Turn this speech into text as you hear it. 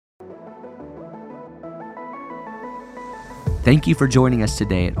Thank you for joining us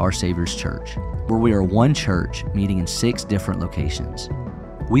today at Our Savior's Church, where we are one church meeting in 6 different locations.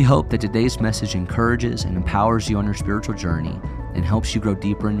 We hope that today's message encourages and empowers you on your spiritual journey and helps you grow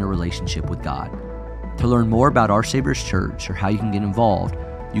deeper in your relationship with God. To learn more about Our Savior's Church or how you can get involved,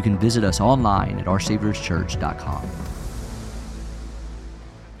 you can visit us online at oursaviourschurch.com.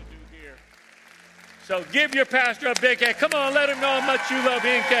 So give your pastor a big hand. Come on, let him know how much you love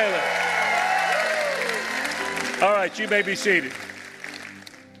him, Caleb. All right, you may be seated.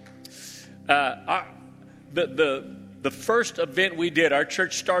 The first event we did, our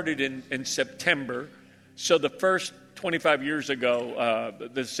church started in September. So the first 25 years ago,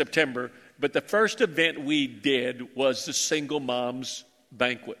 September, but the first event we did was the Single Moms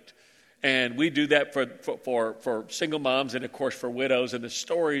Banquet. And we do that for single moms and, of course, for widows. And the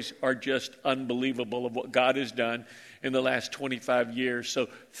stories are just unbelievable of what God has done in the last 25 years. So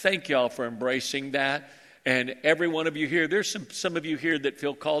thank y'all for embracing that. And every one of you here, there's some of you here that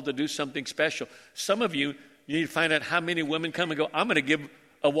feel called to do something special. Some of you need to find out how many women come and go, I'm going to give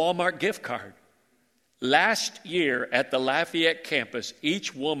a Walmart gift card. Last year at the Lafayette campus,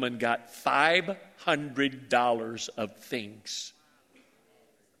 each woman got $500 of things.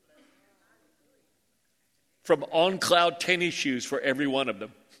 From on-cloud tennis shoes for every one of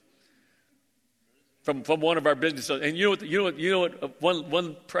them. From one of our businesses. And you know what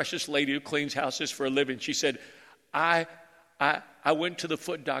one precious lady who cleans houses for a living, she said, I went to the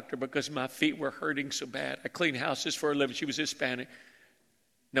foot doctor because my feet were hurting so bad. I clean houses for a living. She was Hispanic.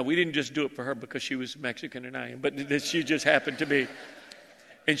 Now, we didn't just do it for her because she was Mexican and I am, but she just happened to be.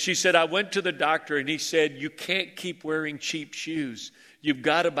 And she said, I went to the doctor and he said, you can't keep wearing cheap shoes. You've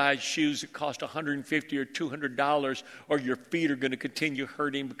got to buy shoes that cost $150 or $200 or your feet are going to continue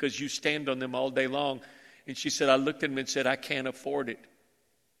hurting because you stand on them all day long. And she said, I looked at him and said, I can't afford it.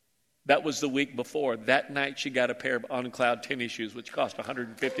 That was the week before. That night she got a pair of on-cloud tennis shoes, which cost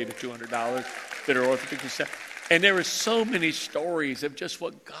 $150 to $200 that are orthopedic. And there were so many stories of just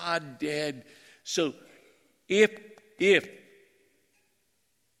what God did. So if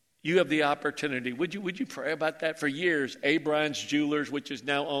you have the opportunity, would you pray about that? For years, Abrons Jewelers, which is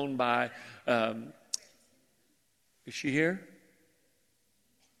now owned by, is she here?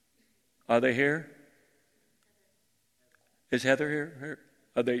 Are they here? Is Heather here?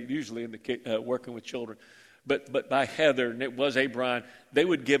 Are they usually in the working with children? But by Heather, and it was Abron, they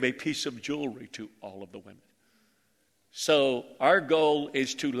would give a piece of jewelry to all of the women. So our goal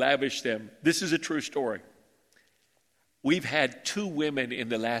is to lavish them. This is a true story. We've had 2 women in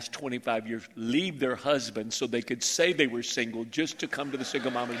the last 25 years leave their husbands so they could say they were single just to come to the single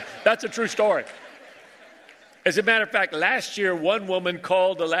mom. That's a true story. As a matter of fact, last year, one woman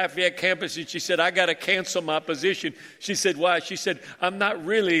called the Lafayette campus and she said, I got to cancel my position. She said, why? She said, I'm not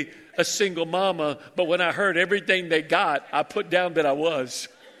really a single mama, but when I heard everything they got, I put down that I was.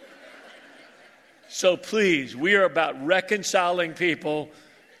 So please, we are about reconciling people,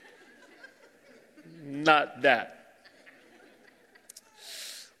 not that.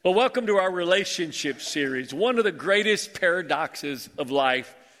 Well, welcome to our relationship series. One of the greatest paradoxes of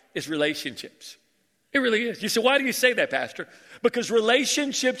life is relationships. It really is. You say, why do you say that, Pastor? Because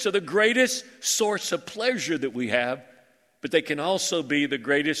relationships are the greatest source of pleasure that we have, but they can also be the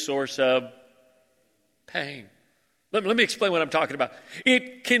greatest source of pain. Let me explain what I'm talking about.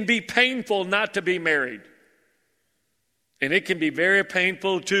 It can be painful not to be married. And it can be very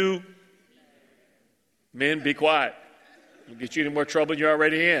painful to men, be quiet. It'll get you into more trouble than you're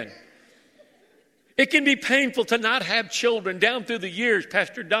already in. It can be painful to not have children. Down through the years,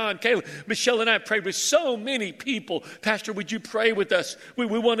 Pastor Don, Caleb, Michelle, and I prayed with so many people. Pastor, would you pray with us? We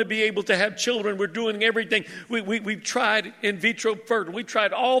want to be able to have children. We're doing everything. We've tried in vitro fertility. We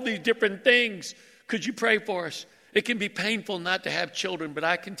tried all these different things. Could you pray for us? It can be painful not to have children, but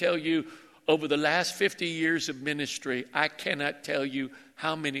I can tell you, over the last 50 years of ministry, I cannot tell you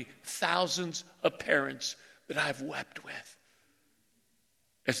how many thousands of parents that I've wept with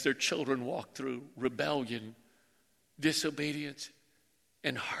as their children walk through rebellion, disobedience,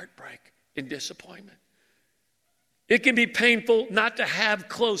 and heartbreak and disappointment. It can be painful not to have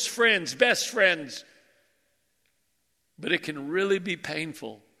close friends, best friends, but it can really be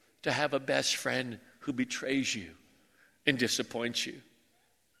painful to have a best friend who betrays you and disappoints you.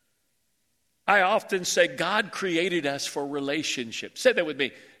 I often say God created us for relationships. Say that with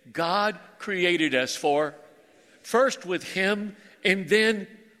me. God created us for, first with Him and then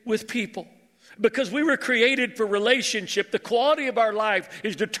with people. Because we were created for relationship. The quality of our life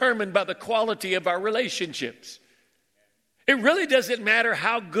is determined by the quality of our relationships. It really doesn't matter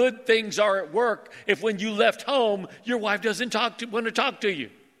how good things are at work if when you left home, your wife doesn't want to talk to you.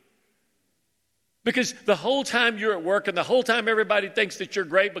 Because the whole time you're at work and the whole time everybody thinks that you're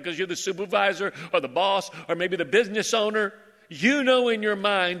great because you're the supervisor or the boss or maybe the business owner, you know in your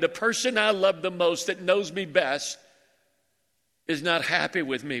mind the person I love the most that knows me best is not happy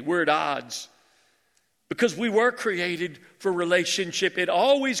with me. We're at odds. Because we were created for relationship. It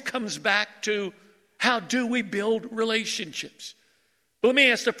always comes back to how do we build relationships? But let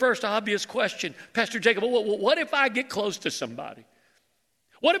me ask the first obvious question. Pastor Jacob, what if I get close to somebody?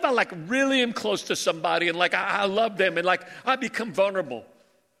 What if I really am close to somebody and I love them and I become vulnerable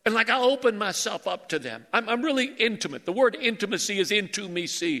and I open myself up to them? I'm really intimate. The word intimacy is into me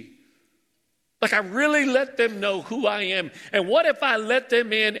see. I really let them know who I am. And what if I let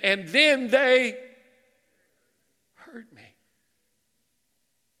them in and then they hurt me?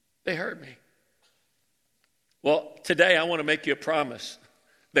 They hurt me. Well, today I want to make you a promise.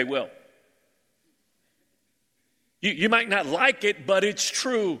 They will. You might not like it, but it's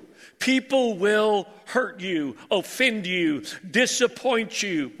true. People will hurt you, offend you, disappoint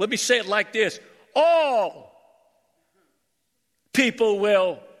you. Let me say it like this. All people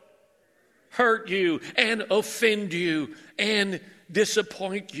will hurt you and offend you and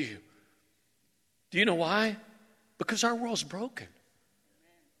disappoint you. Do you know why? Because our world's broken.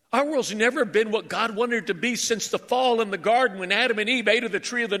 Our world's never been what God wanted it to be since the fall in the garden when Adam and Eve ate of the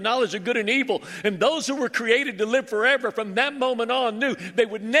tree of the knowledge of good and evil. And those who were created to live forever from that moment on knew they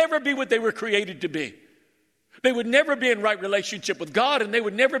would never be what they were created to be. They would never be in right relationship with God, and they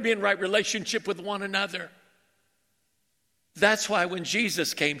would never be in right relationship with one another. That's why when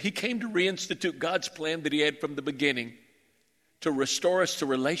Jesus came, he came to reinstitute God's plan that he had from the beginning to restore us to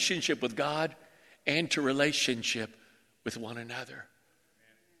relationship with God and to relationship with one another.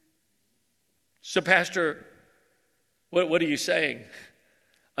 So, Pastor, what are you saying?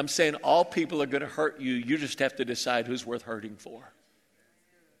 I'm saying all people are going to hurt you. You just have to decide who's worth hurting for.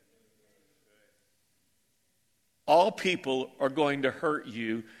 All people are going to hurt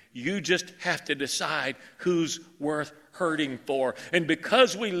you. You just have to decide who's worth hurting for. And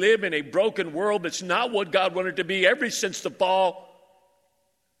because we live in a broken world that's not what God wanted to be ever since the fall,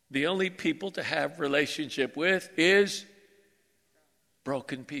 the only people to have relationship with is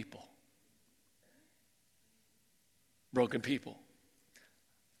broken people. Broken people.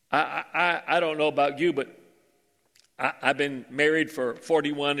 I don't know about you, but I've been married for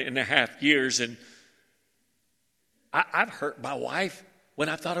 41 and a half years, and I've hurt my wife when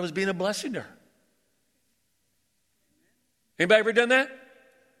I thought I was being a blessing to her. Anybody ever done that?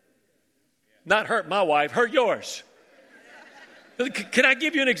 Not hurt my wife, hurt yours. Can I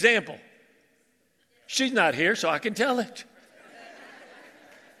give you an example? She's not here, so I can tell it.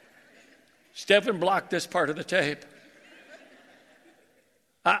 Stephen blocked this part of the tape.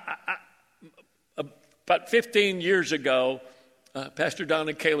 About 15 years ago, Pastor Don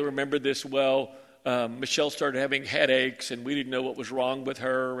and Kayla remember this well. Michelle started having headaches, and we didn't know what was wrong with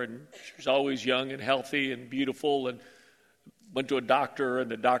her. And she was always young and healthy and beautiful. And went to a doctor, and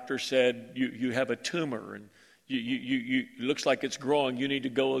the doctor said, "You have a tumor, and you it looks like it's growing. You need to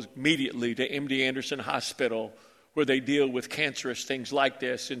go immediately to MD Anderson Hospital, where they deal with cancerous things like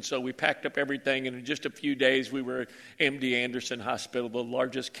this." And so we packed up everything, and in just a few days, we were at MD Anderson Hospital, the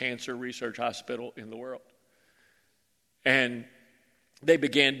largest cancer research hospital in the world. And they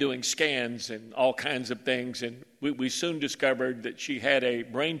began doing scans and all kinds of things, and we soon discovered that she had a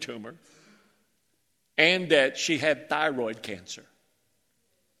brain tumor and that she had thyroid cancer.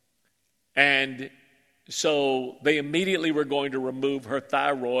 And so they immediately were going to remove her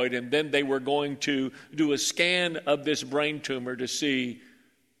thyroid, and then they were going to do a scan of this brain tumor to see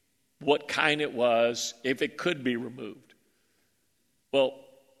what kind it was, if it could be removed. Well,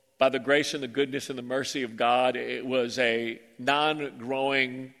 by the grace and the goodness and the mercy of God, it was a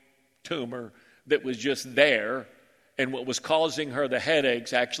non-growing tumor that was just there. And what was causing her the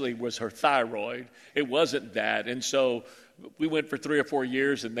headaches actually was her thyroid. It wasn't that. And so we went for 3 or 4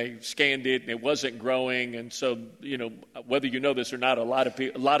 years, and they scanned it, and it wasn't growing. And so, whether you know this or not, a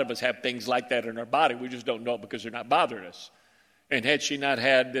lot of us have things like that in our body. We just don't know it because they're not bothering us. And had she not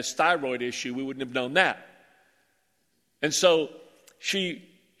had this thyroid issue, we wouldn't have known that. And so she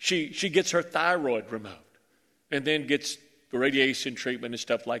gets her thyroid removed, and then gets the radiation treatment and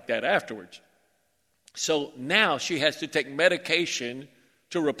stuff like that afterwards. So now she has to take medication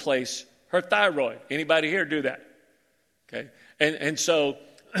to replace her thyroid. Anybody here do that? Okay, and so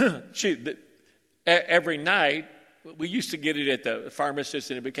every night, we used to get it at the pharmacist,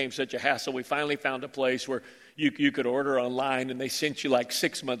 and it became such a hassle. We finally found a place where you could order online, and they sent you like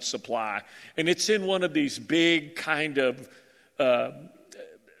 6 months supply. And it's in one of these big kind of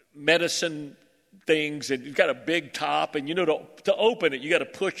medicine things, and you've got a big top, and to open it, you got to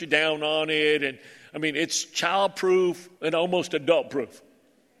push it down on it, and I mean, it's child-proof and almost adult-proof.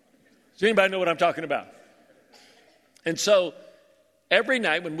 Does anybody know what I'm talking about? And so every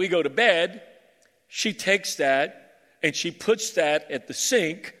night when we go to bed, she takes that and she puts that at the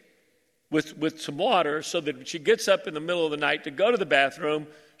sink with some water so that when she gets up in the middle of the night to go to the bathroom,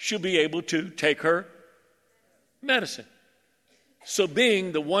 she'll be able to take her medicine. So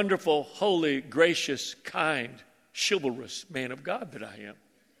being the wonderful, holy, gracious, kind, chivalrous man of God that I am,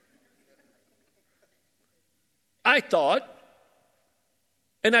 I thought,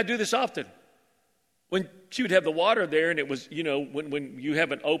 and I do this often, when she would have the water there and it was, when you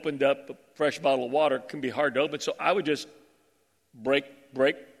haven't opened up a fresh bottle of water, it can be hard to open. So I would just break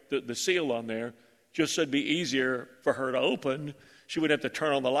the seal on there just so it'd be easier for her to open. She wouldn't have to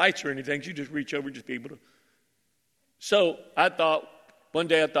turn on the lights or anything. She'd just reach over and just be able to. So one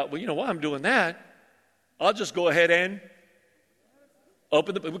day I thought, well, while I'm doing that, I'll just go ahead and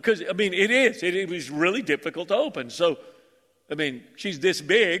open because, it was really difficult to open. So, she's this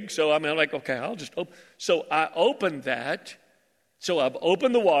big, so I'm like, okay, I'll just open. So I opened that. So I've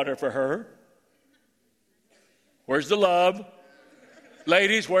opened the water for her. Where's the love?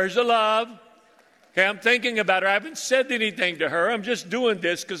 Ladies, where's the love? Okay, I'm thinking about her. I haven't said anything to her. I'm just doing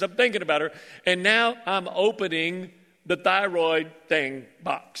this because I'm thinking about her. And now I'm opening the thyroid thing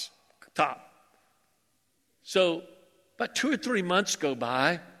box, top. So about 2 or 3 months go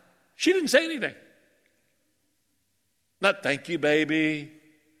by. She didn't say anything. Not thank you, baby.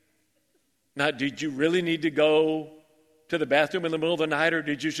 Not did you really need to go to the bathroom in the middle of the night, or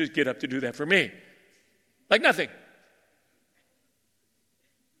did you just get up to do that for me? Like nothing.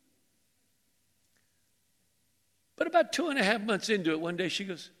 But about 2.5 months into it, one day she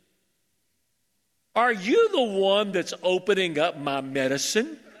goes, are you the one that's opening up my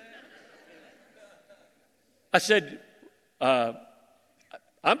medicine? I said,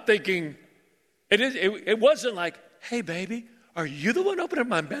 I'm thinking, it wasn't like, hey, baby, are you the one opening up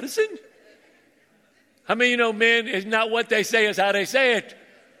my medicine? Men, it's not what they say, it's how they say it.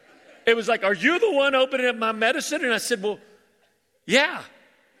 It was like, are you the one opening up my medicine? And I said, well, yeah.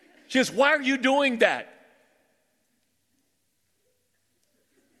 She goes, why are you doing that?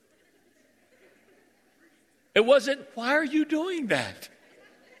 It wasn't, why are you doing that?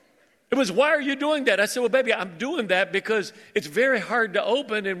 It was, why are you doing that? I said, well, baby, I'm doing that because it's very hard to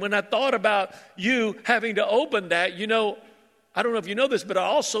open. And when I thought about you having to open that, I don't know if you know this, but I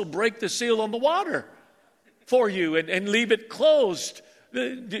also break the seal on the water for you and leave it closed.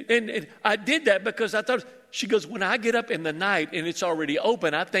 And I did that because I thought, she goes, when I get up in the night and it's already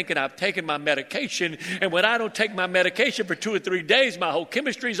open, I'm thinking I've taken my medication. And when I don't take my medication for 2 or 3 days, my whole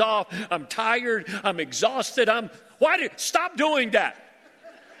chemistry's off. I'm tired. I'm exhausted. Stop doing that.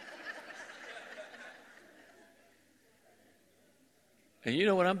 And you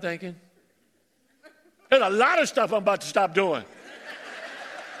know what I'm thinking? There's a lot of stuff I'm about to stop doing.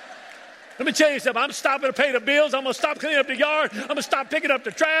 Let me tell you something. I'm stopping to pay the bills. I'm going to stop cleaning up the yard. I'm going to stop picking up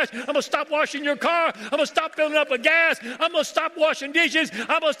the trash. I'm going to stop washing your car. I'm going to stop filling up with gas. I'm going to stop washing dishes.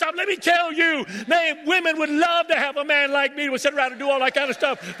 I'm going to stop. Let me tell you, man, women would love to have a man like me who would sit around and do all that kind of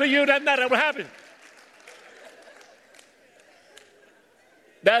stuff for you. That's not what happened.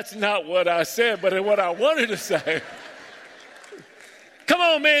 That's not what I said, but it's what I wanted to say. Come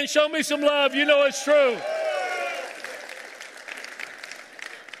on, man, show me some love. You know it's true.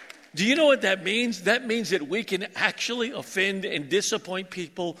 Do you know what that means? That means that we can actually offend and disappoint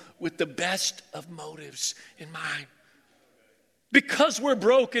people with the best of motives in mind. Because we're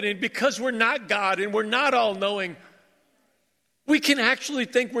broken and because we're not God and we're not all-knowing, we can actually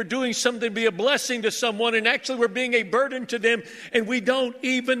think we're doing something to be a blessing to someone, and actually we're being a burden to them, and we don't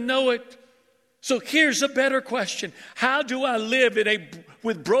even know it. So here's a better question. How do I live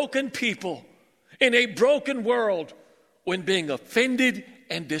with broken people in a broken world when being offended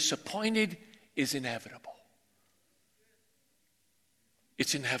and disappointed is inevitable?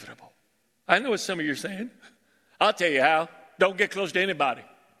 It's inevitable. I know what some of you are saying. I'll tell you how. Don't get close to anybody.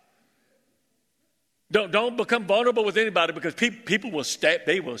 Don't become vulnerable with anybody, because people will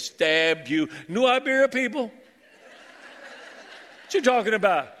stab you. New Iberia people? What you talking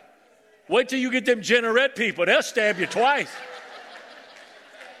about? Wait till you get them Generette people. They'll stab you twice.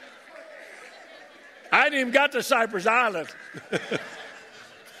 I ain't even got to Cypress Island.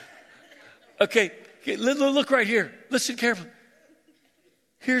 Okay, look right here. Listen carefully.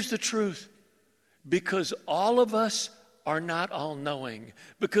 Here's the truth. Because all of us are not all-knowing.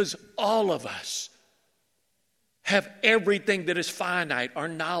 Because all of us have everything that is finite, our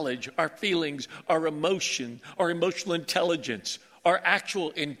knowledge, our feelings, our emotion, our emotional intelligence, our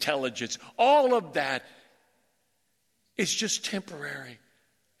actual intelligence, all of that is just temporary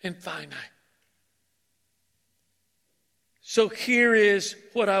and finite. So here is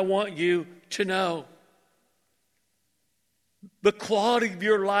what I want you to know. The quality of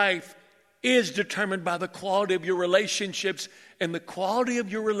your life is determined by the quality of your relationships, and the quality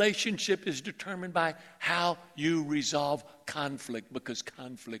of your relationship is determined by how you resolve conflict, because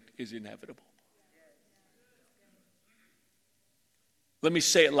conflict is inevitable. Let me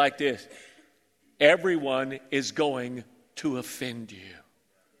say it like this. Everyone is going to offend you.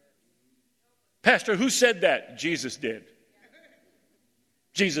 Pastor, who said that? Jesus did.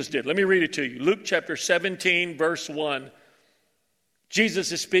 Jesus did. Let me read it to you. Luke chapter 17, verse 1.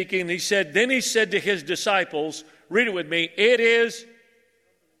 Jesus is speaking, and then he said to his disciples, read it with me, it is,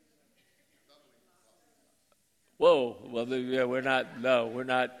 whoa, well, yeah, we're not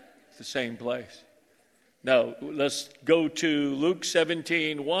the same place. No, let's go to Luke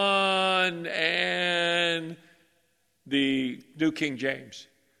 17, 1 and the New King James.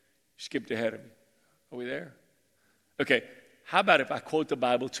 Skipped ahead of me. Are we there? Okay, how about if I quote the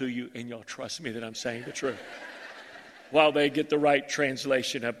Bible to you and y'all trust me that I'm saying the truth? While they get the right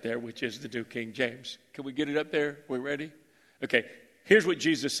translation up there, which is the New King James. Can we get it up there? We ready? Okay, here's what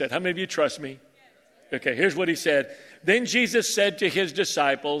Jesus said. How many of you trust me? Okay, here's what he said. Then Jesus said to his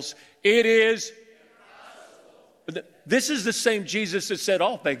disciples, it is impossible. This is the same Jesus that said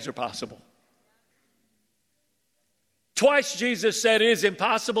all things are possible. Twice Jesus said it is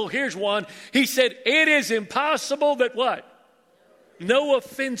impossible. Here's one. He said it is impossible that what? No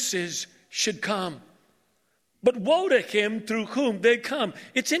offenses should come. But woe to him through whom they come.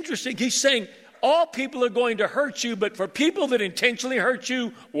 It's interesting. He's saying all people are going to hurt you, but for people that intentionally hurt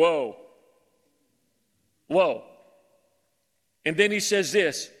you, woe. Woe. And then he says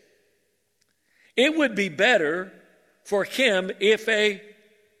this. It would be better for him if a...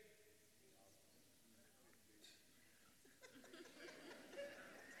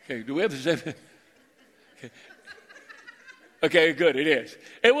 Okay, do we have the same... Okay. Okay, good, it is.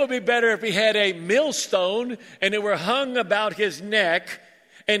 It would be better if he had a millstone and it were hung about his neck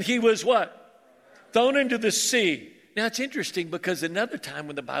and he was what? Thrown into the sea. Now, it's interesting because another time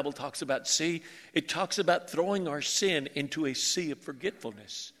when the Bible talks about sea, it talks about throwing our sin into a sea of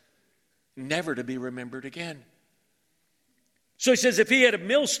forgetfulness, never to be remembered again. So he says if he had a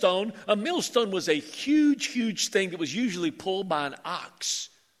millstone was a huge, huge thing that was usually pulled by an ox.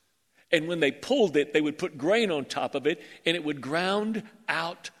 And when they pulled it, they would put grain on top of it, and it would ground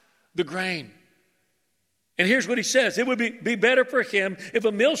out the grain. And here's what he says. It would be better for him if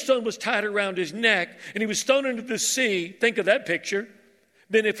a millstone was tied around his neck, and he was thrown into the sea, think of that picture,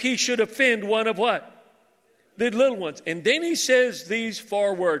 than if he should offend one of what? The little ones. And then he says these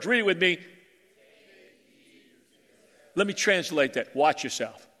 4 words. Read it with me. Let me translate that. Watch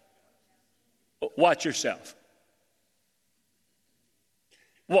yourself. Watch yourself.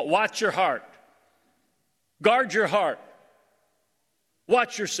 Watch your heart. Guard your heart.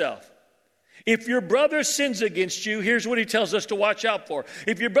 Watch yourself. If your brother sins against you, here's what he tells us to watch out for.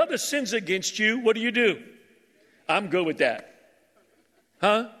 If your brother sins against you, what do? I'm good with that.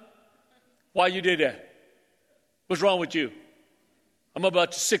 Huh? Why you did that? What's wrong with you? I'm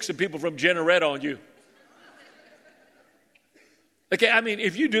about to sick some people from Generette on you. Okay, I mean,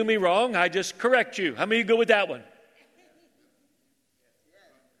 if you do me wrong, I just correct you. How many go with that one?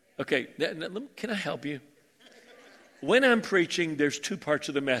 Okay, can I help you? When I'm preaching, there's 2 parts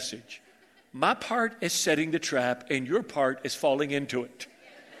of the message. My part is setting the trap, and your part is falling into it.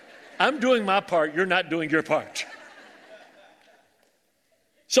 I'm doing my part, you're not doing your part.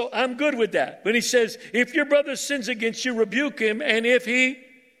 So I'm good with that. When he says, if your brother sins against you, rebuke him, and if he,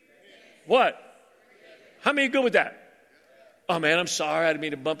 what? How many go with that? Oh, man, I'm sorry. I didn't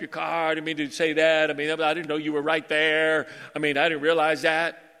mean to bump your car. I didn't mean to say that. I mean, I didn't know you were right there. I mean, I didn't realize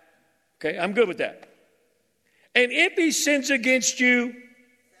that. Okay, I'm good with that. And if he sins against you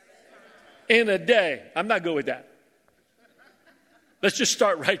in a day, I'm not good with that. Let's just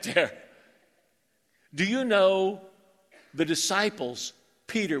start right there. Do you know the disciples,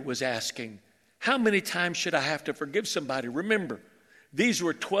 Peter was asking, how many times should I have to forgive somebody? Remember, these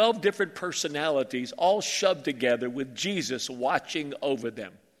were 12 different personalities all shoved together with Jesus watching over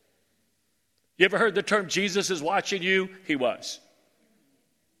them. You ever heard the term Jesus is watching you? He was.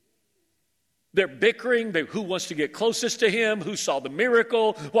 They're bickering. Who wants to get closest to him? Who saw the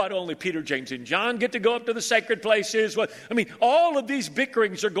miracle? Why do only Peter, James, and John get to go up to the sacred places? All of these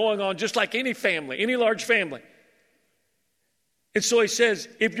bickerings are going on just like any family, any large family. And so he says,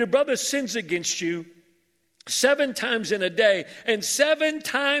 if your brother sins against you 7 times in a day, and 7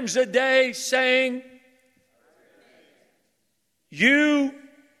 times a day saying, I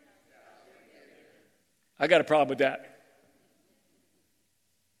got a problem with that.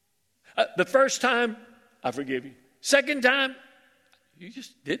 The first time, I forgive you. Second time, you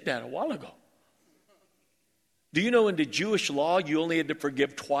just did that a while ago. Do you know in the Jewish law, you only had to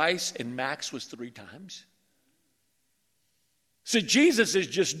forgive twice and max was 3 times? So Jesus is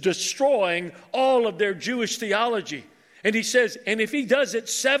just destroying all of their Jewish theology. And he says, and if he does it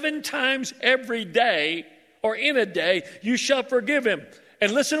 7 times every day or in a day, you shall forgive him.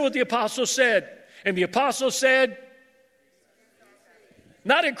 And listen to what the apostle said. And the apostle said,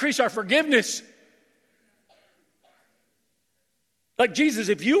 not increase our forgiveness. Like Jesus,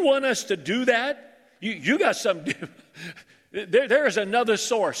 if you want us to do that, you got something. There is another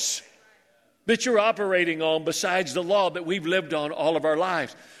source that you're operating on besides the law that we've lived on all of our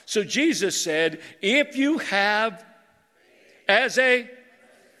lives. So Jesus said, if you have I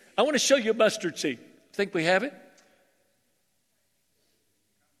want to show you a mustard seed. Think we have it?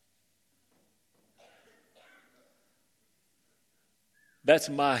 That's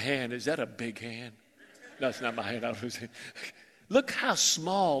my hand. Is that a big hand? No, it's not my hand. Look how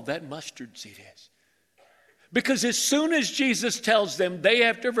small that mustard seed is. Because as soon as Jesus tells them they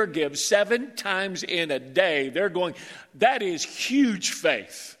have to forgive 7 times in a day, they're going, that is huge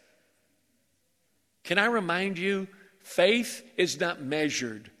faith. Can I remind you, faith is not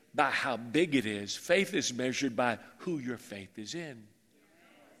measured by how big it is. Faith is measured by who your faith is in.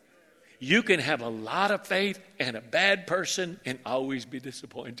 You can have a lot of faith and a bad person and always be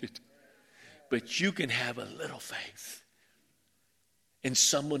disappointed. But you can have a little faith in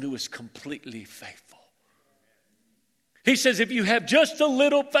someone who is completely faithful. He says if you have just a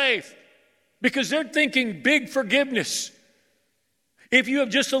little faith, because they're thinking big forgiveness. If you have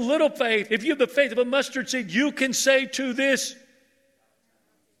just a little faith, if you have the faith of a mustard seed, you can say to this.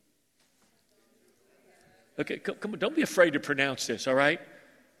 Okay, come on, don't be afraid to pronounce this, all right?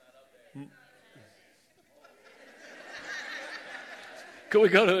 Can we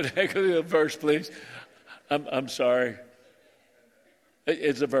go to the verse, please? I'm sorry.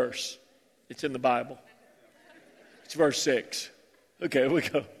 It's a verse. It's in the Bible. It's verse 6. Okay, here we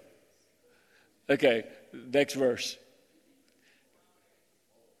go. Okay, next verse.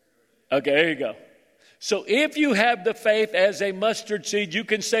 Okay, there you go. So if you have the faith as a mustard seed, you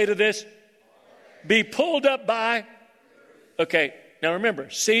can say to this, be pulled up by. Okay, now remember,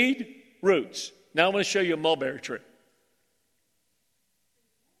 seed, roots. Now I'm going to show you a mulberry tree.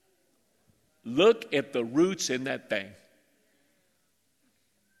 Look at the roots in that thing.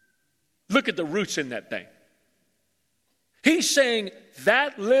 Look at the roots in that thing. He's saying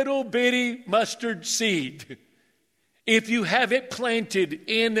that little bitty mustard seed, if you have it planted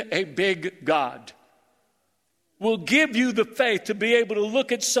in a big God, will give you the faith to be able to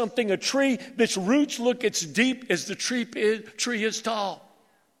look at something, a tree, that's roots look as deep as the tree is tall.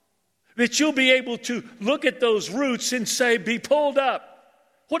 That you'll be able to look at those roots and say, be pulled up.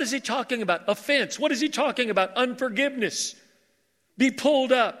 What is he talking about? Offense. What is he talking about? Unforgiveness. Be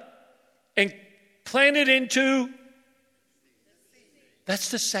pulled up and planted into. That's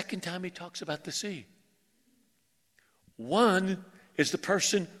the second time he talks about the sea. One is the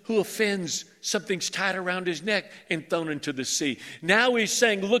person who offends, something's tied around his neck and thrown into the sea. Now he's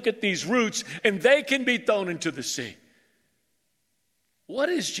saying, look at these roots and they can be thrown into the sea. What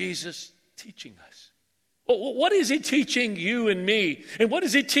is Jesus teaching us? What is he teaching you and me? And what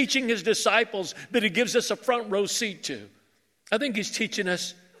is he teaching his disciples that he gives us a front row seat to? I think he's teaching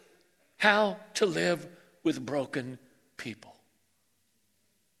us how to live with broken people.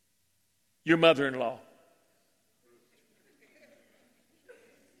 Your mother-in-law.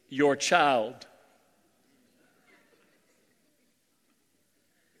 Your child.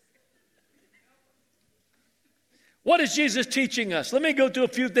 What is Jesus teaching us? Let me go to a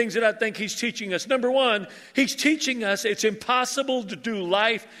few things that I think he's teaching us. Number one, he's teaching us it's impossible to do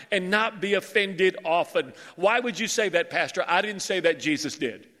life and not be offended often. Why would you say that, Pastor? I didn't say that, Jesus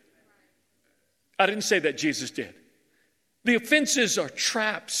did. I didn't say that, Jesus did. The offenses are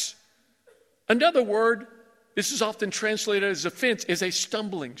traps. Another word, this is often translated as offense, is a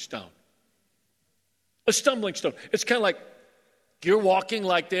stumbling stone. A stumbling stone. It's kind of like you're walking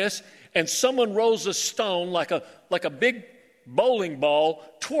like this, and someone rolls a stone like a big bowling ball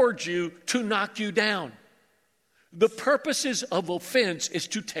towards you to knock you down. The purposes of offense is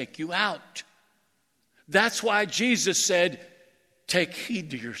to take you out. That's why Jesus said, take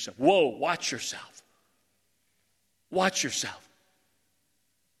heed to yourself. Whoa, watch yourself. Watch yourself.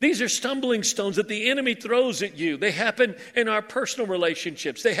 These are stumbling stones that the enemy throws at you. They happen in our personal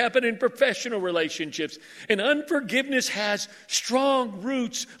relationships. They happen in professional relationships. And unforgiveness has strong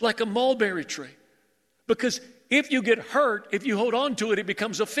roots like a mulberry tree because if you get hurt, if you hold on to it, it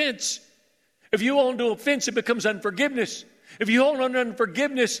becomes offense. If you hold on to offense, it becomes unforgiveness. If you hold on to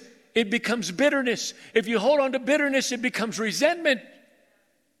unforgiveness, it becomes bitterness. If you hold on to bitterness, it becomes resentment.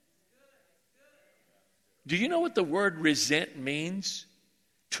 Do you know what the word resent means?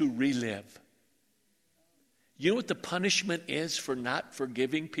 To relive. You know what the punishment is for not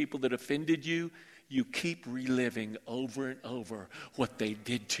forgiving people that offended you? You keep reliving over and over what they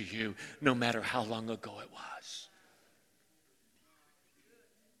did to you, no matter how long ago it was.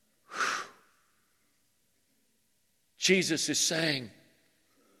 Whew. Jesus is saying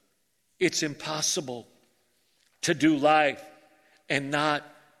it's impossible to do life and not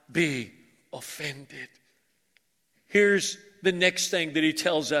be offended. Here's the next thing that he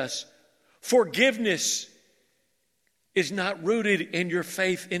tells us. Forgiveness is not rooted in your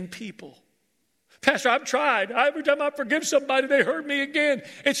faith in people. Pastor, I've tried. Every time I forgive somebody, they hurt me again.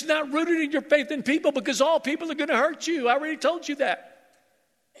 It's not rooted in your faith in people because all people are going to hurt you. I already told you that.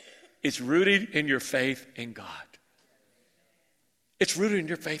 It's rooted in your faith in God. It's rooted in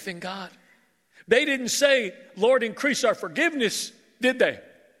your faith in God. They didn't say, Lord, increase our forgiveness, did they?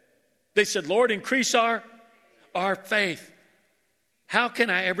 They said, Lord, increase our faith. How can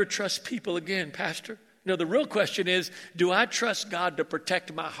I ever trust people again, Pastor? No, the real question is, do I trust God to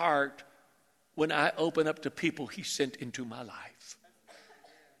protect my heart when I open up to people he sent into my life?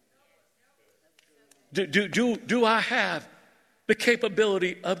 Do I have the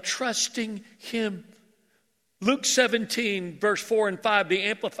capability of trusting him? Luke 17, verse 4 and 5, the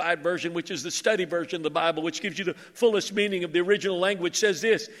Amplified Version, which is the study version of the Bible, which gives you the fullest meaning of the original language, says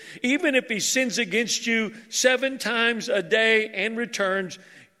this: even if he sins against you 7 times a day and returns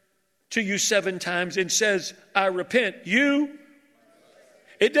to you 7 times and says, I repent,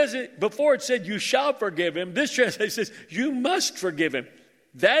 it doesn't, before it said you shall forgive him, this translation says you must forgive him.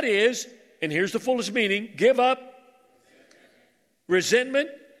 That is, and here's the fullest meaning, give up resentment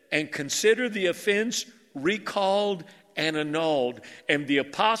and consider the offense recalled and annulled. And the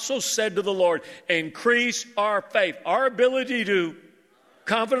apostles said to the Lord, increase our faith, our ability to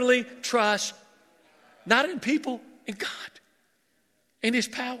confidently trust, not in people, in God, in his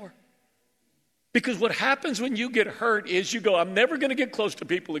power. Because what happens when you get hurt is you go, I'm never going to get close to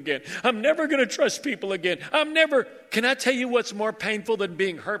people again. I'm never going to trust people again. Can I tell you what's more painful than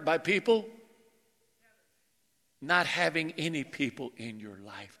being hurt by people? Not having any people in your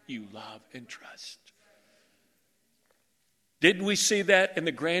life you love and trust. Didn't we see that in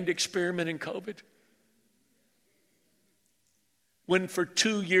the grand experiment in COVID? When for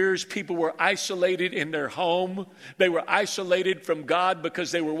 2 years people were isolated in their home, they were isolated from God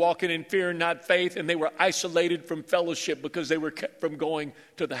because they were walking in fear and not faith, and they were isolated from fellowship because they were kept from going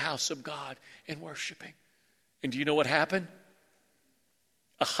to the house of God and worshiping. And do you know what happened?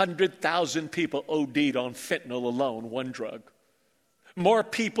 100,000 people OD'd on fentanyl alone, one drug. More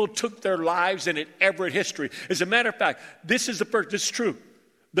people took their lives than in ever in history. As a matter of fact, this is true.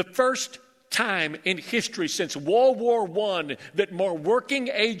 The first time in history since World War I that more working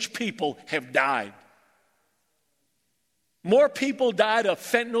age people have died. More people died of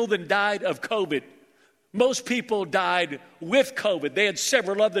fentanyl than died of COVID. Most people died with COVID. They had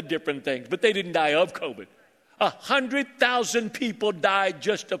several other different things, but they didn't die of COVID. 100,000 people died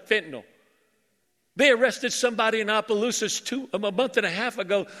just of fentanyl. They arrested somebody in Opelousas a month and a half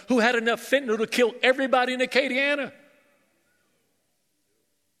ago who had enough fentanyl to kill everybody in Acadiana.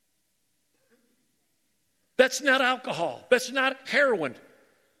 That's not alcohol. That's not heroin.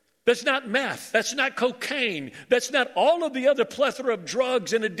 That's not meth. That's not cocaine. That's not all of the other plethora of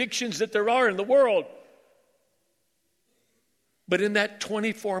drugs and addictions that there are in the world. But in that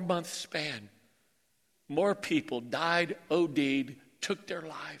 24-month span, more people died, OD'd, took their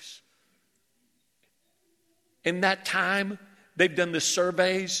lives. In that time, they've done the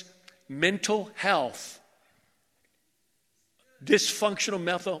surveys, mental health, dysfunctional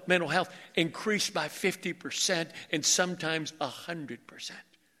mental health increased by 50% and sometimes 100%.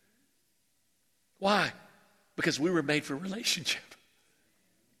 Why? Because we were made for relationship.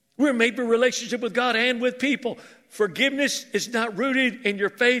 We were made for relationship with God and with people. Forgiveness is not rooted in your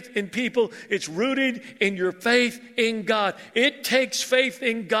faith in people. It's rooted in your faith in God. It takes faith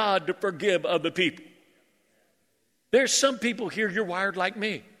in God to forgive other people. There's some people here, you're wired like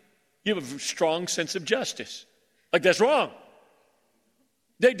me. You have a strong sense of justice. Like, that's wrong.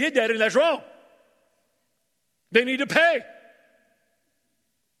 They did that and that's wrong. They need to pay.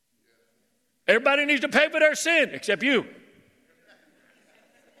 Everybody needs to pay for their sin except you.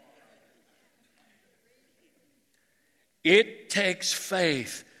 It takes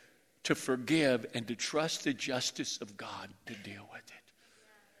faith to forgive and to trust the justice of God to deal with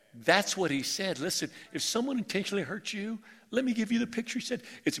it. That's what he said. Listen, if someone intentionally hurts you, let me give you the picture. He said,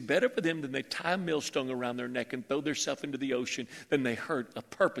 it's better for them than they tie a millstone around their neck and throw themselves into the ocean than they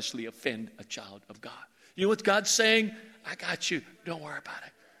purposely offend a child of God. You know what God's saying? I got you. Don't worry about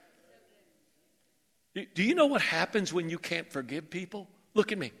it. Do you know what happens when you can't forgive people?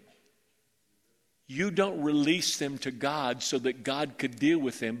 Look at me. You don't release them to God so that God could deal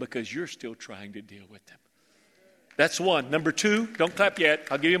with them because you're still trying to deal with them. That's one. Number two, don't clap yet.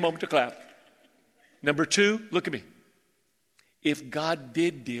 I'll give you a moment to clap. Number two, look at me. If God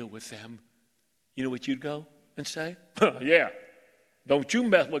did deal with them, you know what you'd go and say? Yeah, don't you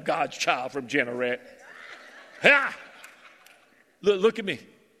mess with God's child from Generette. Ha! Look at me.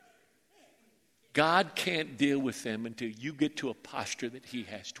 God can't deal with them until you get to a posture that he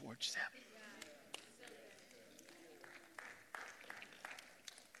has towards them.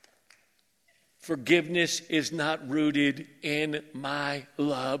 Forgiveness is not rooted in my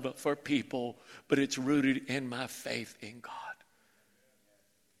love for people, but it's rooted in my faith in God.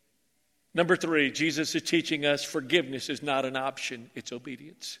 Number three, Jesus is teaching us forgiveness is not an option, it's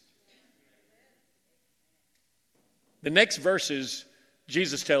obedience. The next verses,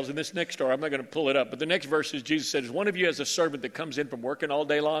 Jesus tells in this next story, I'm not going to pull it up, but the next verses, Jesus says, one of you has a servant that comes in from working all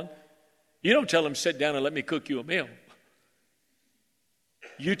day long. You don't tell him, sit down and let me cook you a meal.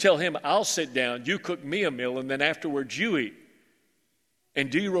 You tell him, I'll sit down, you cook me a meal, and then afterwards you eat. And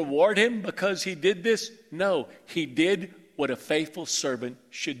do you reward him because he did this? No, he did what a faithful servant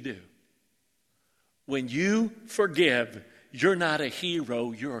should do. When you forgive, you're not a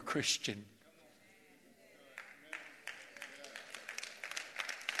hero, you're a Christian.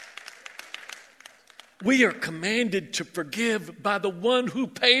 We are commanded to forgive by the one who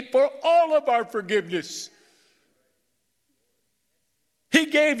paid for all of our forgiveness. He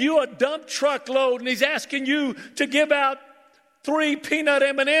gave you a dump truck load and he's asking you to give out 3 peanut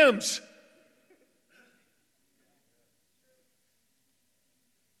M&Ms.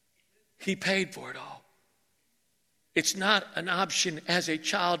 He paid for it all. It's not an option as a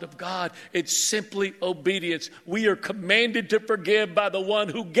child of God. It's simply obedience. We are commanded to forgive by the one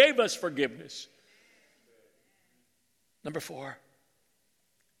who gave us forgiveness. Number 4,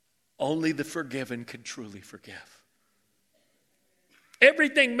 only the forgiven can truly forgive.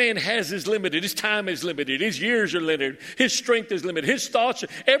 Everything man has is limited. His time is limited. His years are limited. His strength is limited. His thoughts,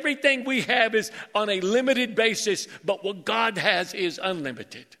 everything we have is on a limited basis, but what God has is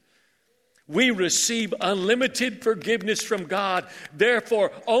unlimited. We receive unlimited forgiveness from God.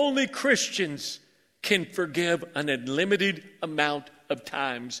 Therefore, only Christians can forgive an unlimited amount of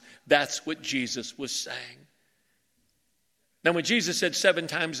times. That's what Jesus was saying. Now, when Jesus said 7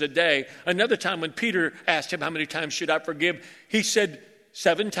 times a day, another time when Peter asked him, how many times should I forgive? He said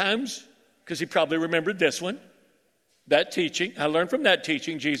 7 times, because he probably remembered this one, that teaching. I learned from that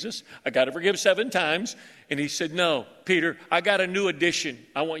teaching, Jesus, I got to forgive 7 times. And he said, no, Peter, I got a new addition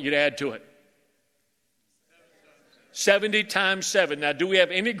I want you to add to it. 70 times 7. Now, do we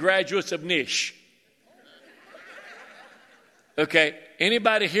have any graduates of Nish? Okay,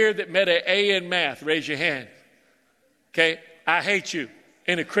 anybody here that met an A in math, raise your hand. Okay, I hate you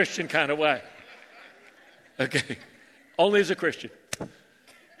in a Christian kind of way. Okay, only as a Christian.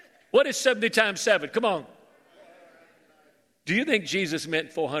 What is 70 times 7? Come on. Do you think Jesus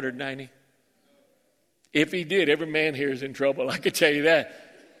meant 490? If he did, every man here is in trouble. I can tell you that.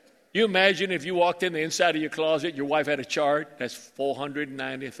 You imagine if you walked in the inside of your closet, your wife had a chart. That's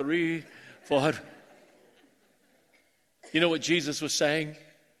 493, 400. You know what Jesus was saying?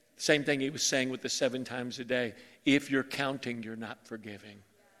 Same thing he was saying with the 7 times a day. If you're counting, you're not forgiving.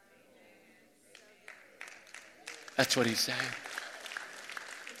 That's what he's saying.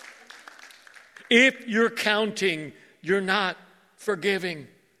 If you're counting, you're not forgiving.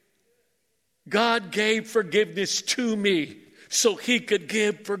 God gave forgiveness to me so he could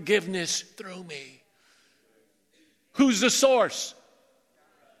give forgiveness through me. Who's the source?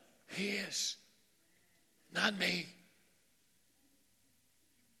 He is, not me.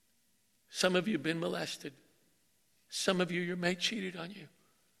 Some of you have been molested. Some of you, your mate cheated on you.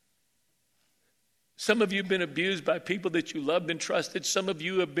 Some of you have been abused by people that you loved and trusted. Some of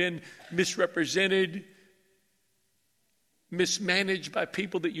you have been misrepresented, mismanaged by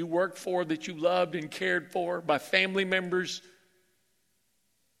people that you worked for, that you loved and cared for, by family members.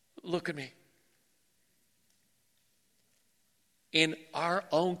 Look at me. In our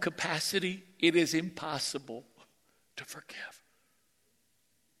own capacity, it is impossible to forgive.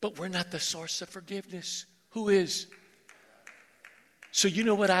 But we're not the source of forgiveness. Who is? So you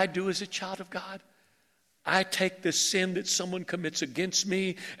know what I do as a child of God? I take the sin that someone commits against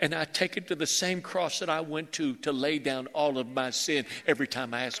me and I take it to the same cross that I went to lay down all of my sin every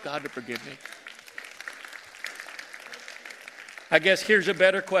time I ask God to forgive me. I guess here's a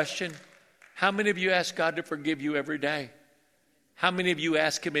better question. How many of you ask God to forgive you every day? How many of you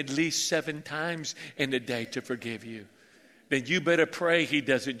ask Him at least 7 times in a day to forgive you? Then you better pray He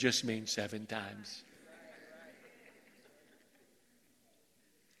doesn't just mean 7 times.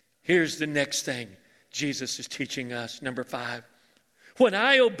 Here's the next thing Jesus is teaching us. Number 5. When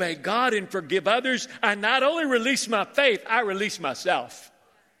I obey God and forgive others, I not only release my faith, I release myself.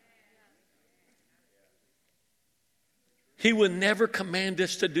 He will never command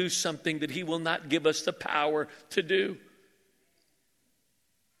us to do something that He will not give us the power to do.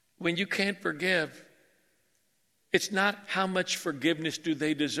 When you can't forgive, it's not how much forgiveness do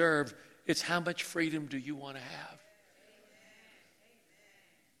they deserve, it's how much freedom do you want to have.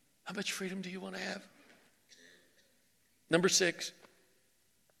 How much freedom do you want to have? Number 6,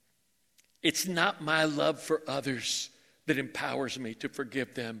 it's not my love for others that empowers me to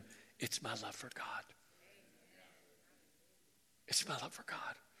forgive them. It's my love for God. It's my love for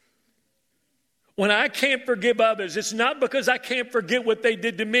God. When I can't forgive others, it's not because I can't forget what they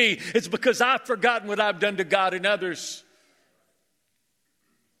did to me. It's because I've forgotten what I've done to God and others.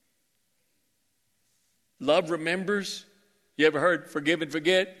 Love remembers. You ever heard forgive and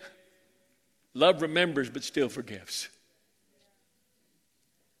forget? Love remembers but still forgives.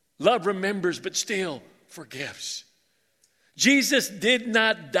 Love remembers but still forgives. Jesus did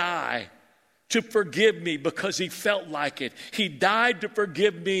not die to forgive me because He felt like it. He died to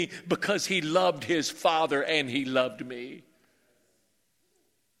forgive me because He loved His Father and He loved me.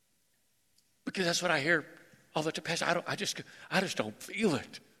 Because that's what I hear all the time. Pastor, I just don't feel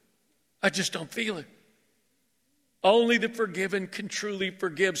it. I just don't feel it. Only the forgiven can truly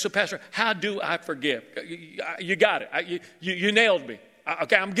forgive. So, Pastor, how do I forgive? You got it. You nailed me.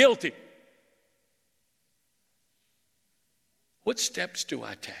 Okay, I'm guilty. What steps do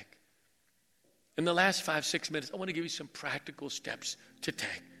I take? In the last 5-6 minutes, I want to give you some practical steps to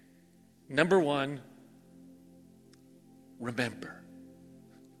take. Number 1, remember.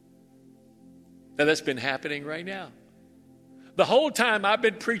 Now, that's been happening right now. The whole time I've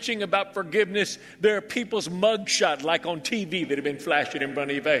been preaching about forgiveness, there are people's mugshot like on TV that have been flashing in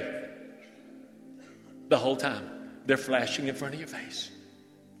front of your face. The whole time they're flashing in front of your face.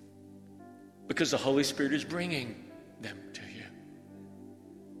 Because the Holy Spirit is bringing them to you.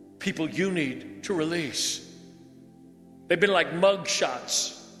 People you need to release. They've been like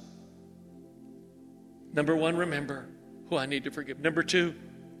mugshots. Number 1, remember who I need to forgive. Number 2,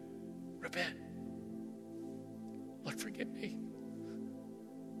 repent. Lord, forgive me.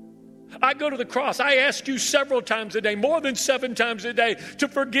 I go to the cross. I ask you several times a day, more than 7 times a day, to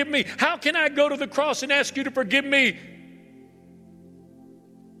forgive me. How can I go to the cross and ask you to forgive me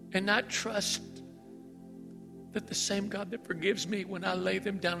and not trust that the same God that forgives me when I lay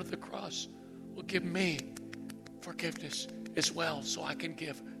them down at the cross will give me forgiveness as well so I can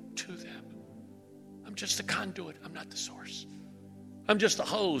give to them? I'm just the conduit. I'm not the source. I'm just the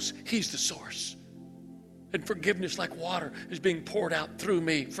hose. He's the source. And forgiveness like water is being poured out through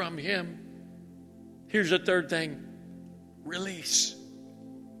me from Him. Here's the third thing. Release.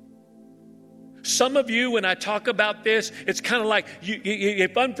 Some of you, when I talk about this, it's kind of like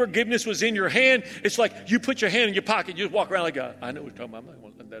if unforgiveness was in your hand, it's like you put your hand in your pocket, you just walk around like, I know what you're talking about. I'm not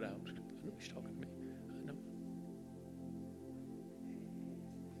going to let that out. I know he's talking to me. I know.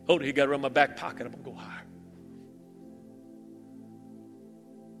 Hold it, he got it around my back pocket. I'm going to go higher.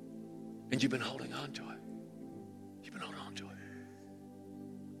 And you've been holding on to it. You've been holding on to it.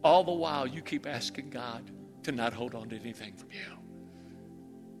 All the while, you keep asking God to not hold on to anything from you.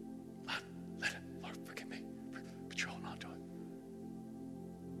 Let it. Lord, forgive me. But you're holding on to it.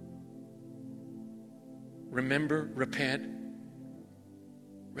 Remember, repent,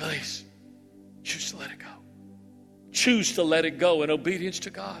 release. Choose to let it go. Choose to let it go in obedience to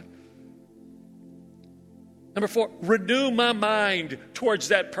God. Number 4, renew my mind towards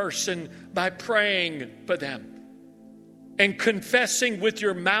that person by praying for them and confessing with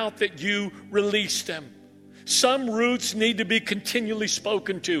your mouth that you release them. Some roots need to be continually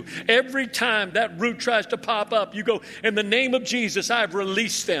spoken to. Every time that root tries to pop up, you go, in the name of Jesus, I've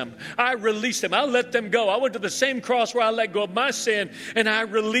released them. I release them. I let them go. I went to the same cross where I let go of my sin, and I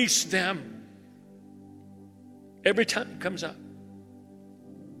released them. Every time it comes up.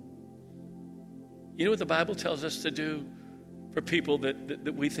 You know what the Bible tells us to do for people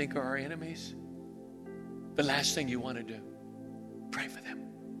that we think are our enemies? The last thing you want to do, pray for them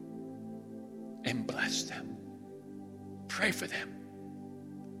and bless them. Pray for them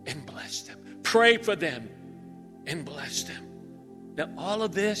and bless them. Pray for them and bless them. Now, all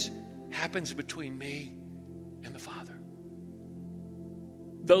of this happens between me and the Father.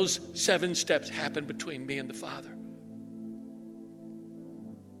 Those 7 steps happen between me and the Father.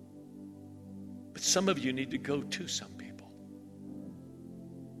 But some of you need to go to some people.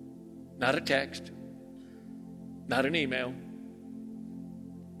 Not a text, not an email,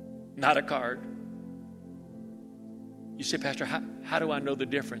 not a card. You say, Pastor, how do I know the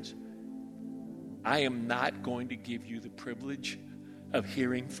difference? I am not going to give you the privilege of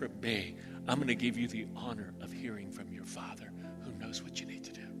hearing from me. I'm going to give you the honor of hearing from your Father who knows what you need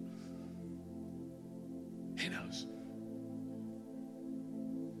to do. He knows.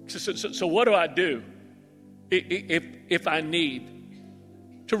 So what do I do if I need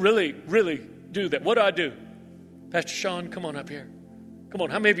to really, really do that? What do I do? Pastor Sean, come on up here. Come on,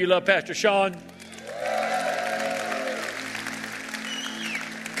 how many of you love Pastor Sean?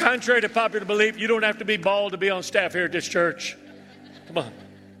 Contrary to popular belief, you don't have to be bald to be on staff here at this church. Come on.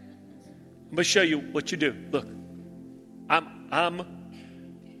 I'm going to show you what you do. Look, I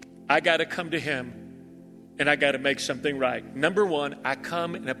got to come to him and I got to make something right. Number one, I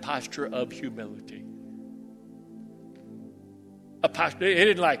come in a posture of humility. A posture, it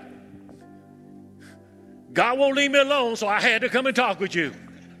isn't like, God won't leave me alone, so I had to come and talk with you.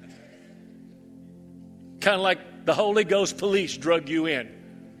 Kind of like the Holy Ghost police drug you in.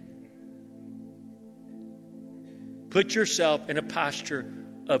 Put yourself in a posture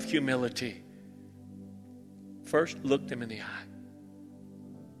of humility. First, look them in the eye.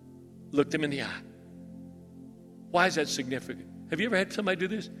 Look them in the eye. Why is that significant? Have you ever had somebody do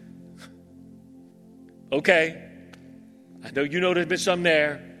this? Okay, I know you know there's been some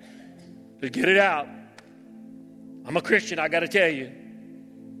there. Just get it out. I'm a Christian, I got to tell you.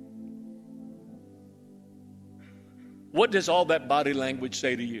 What does all that body language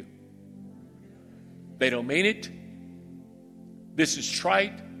say to you? They don't mean it. This is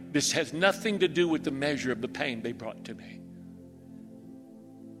trite. This has nothing to do with the measure of the pain they brought to me.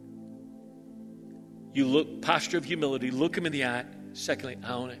 You look, posture of humility, look him in the eye. Secondly,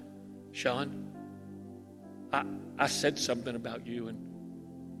 I own it. Sean, I said something about you and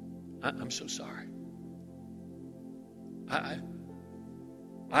I'm so sorry. I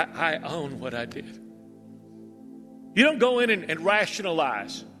own what I did. You don't go in and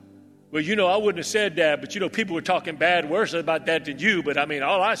rationalize. Well, I wouldn't have said that, but people were talking bad, worse about that than you. But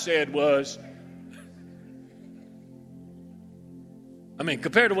all I said was,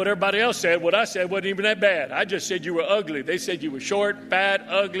 compared to what everybody else said, what I said wasn't even that bad. I just said you were ugly. They said you were short, fat,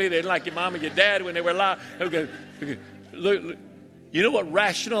 ugly. They didn't like your mom and your dad when they were alive. Okay. Look, you know what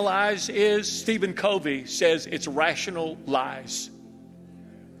rationalize is? Stephen Covey says it's rational lies.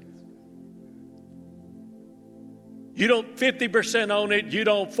 You don't 50% own it. You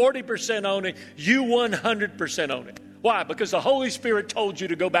don't 40% own it. You 100% own it. Why? Because the Holy Spirit told you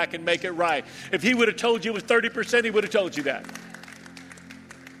to go back and make it right. If he would have told you it was 30%, he would have told you that.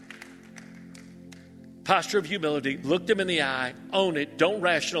 Posture of humility. Look them in the eye. Own it. Don't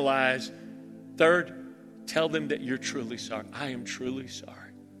rationalize. Third, tell them that you're truly sorry. I am truly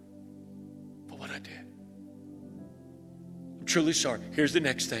sorry for what I did. I'm truly sorry. Here's the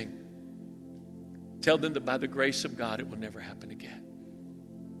next thing. Tell them that by the grace of God, it will never happen again.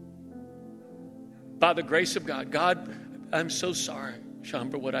 By the grace of God. God, I'm so sorry, Sean,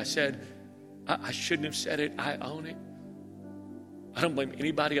 for what I said. I shouldn't have said it. I own it. I don't blame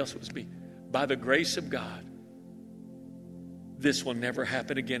anybody else. It was me. By the grace of God, this will never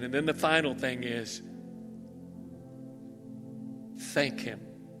happen again. And then the final thing is, thank him.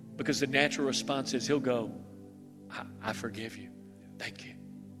 Because the natural response is he'll go, I forgive you. Thank you.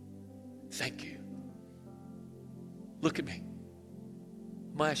 Thank you. Look at me.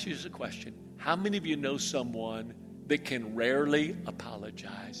 I'm going to ask you just a question. How many of you know someone that can rarely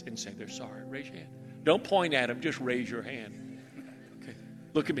apologize and say they're sorry? Raise your hand. Don't point at them. Just raise your hand. Okay.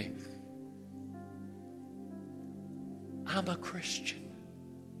 Look at me. I'm a Christian.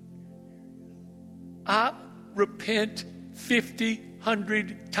 I repent 50,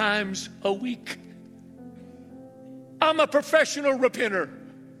 100 times a week. I'm a professional repenter.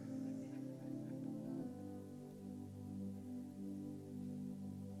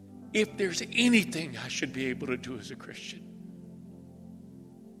 If there's anything I should be able to do as a Christian,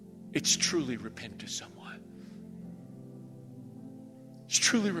 it's truly repent to someone. It's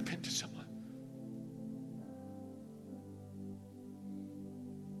truly repent to someone.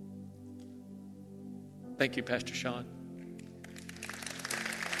 Thank you, Pastor Sean.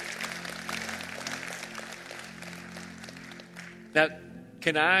 Now,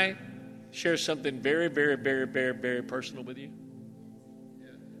 can I share something very, very, very, very, very personal with you?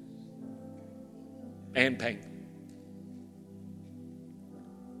 and painful.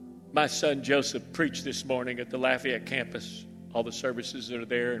 My son Joseph preached this morning at the Lafayette campus. All the services that are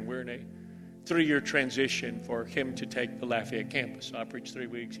there, and we're in a 3-year transition for him to take the Lafayette campus. So I preach 3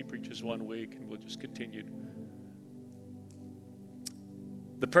 weeks, he preaches 1 week, and we'll just continue.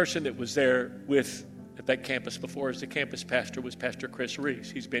 The person that was there at that campus before as the campus pastor was Pastor Chris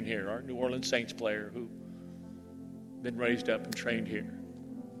Reese. He's been here, our New Orleans Saints player who been raised up and trained here.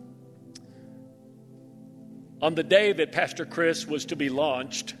 On the day that Pastor Chris was to be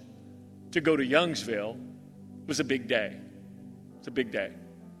launched to go to Youngsville, it was a big day. It's a big day.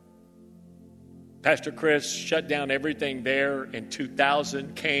 Pastor Chris shut down everything there in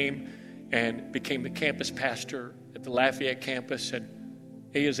 2000, came and became the campus pastor at the Lafayette campus, and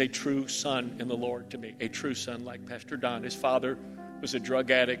he is a true son in the Lord to me, a true son like Pastor Don. His father was a drug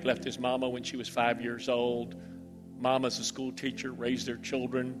addict, left his mama when she was 5 years old. Mama's a school teacher, raised their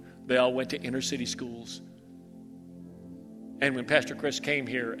children. They all went to inner city schools. And when Pastor Chris came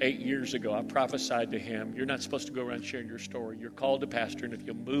here 8 years ago, I prophesied to him, you're not supposed to go around sharing your story. You're called to pastor, and if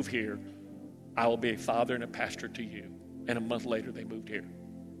you'll move here, I will be a father and a pastor to you. And a month later, they moved here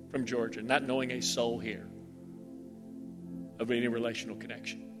from Georgia, not knowing a soul here of any relational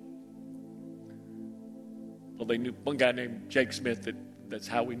connection. Well, they knew one guy named Jake Smith, that's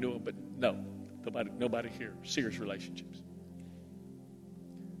how we knew him, but nobody here, serious relationships.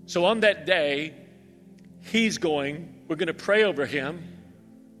 So on that day, we're going to pray over him.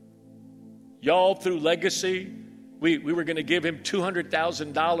 Y'all, through Legacy, we were going to give him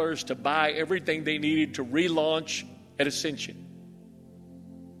 $200,000 to buy everything they needed to relaunch at Ascension.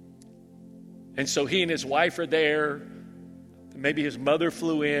 And so he and his wife are there. Maybe his mother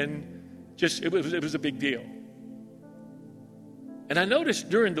flew in. It was a big deal. And I noticed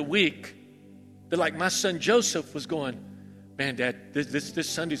during the week that like my son Joseph was going, man, Dad, this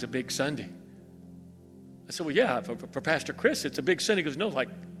Sunday's a big Sunday. I said, well, yeah, for Pastor Chris, it's a big Sunday. He goes, no, I'm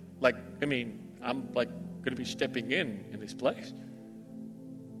like going to be stepping in this place.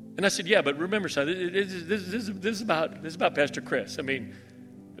 And I said, yeah, but remember, son, this is about Pastor Chris. I mean,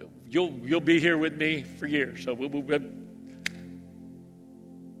 you'll be here with me for years. So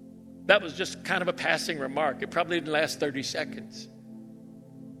that was just kind of a passing remark. It probably didn't last 30 seconds.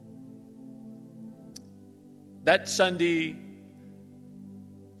 That Sunday,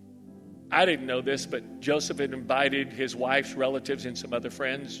 I didn't know this, but Joseph had invited his wife's relatives and some other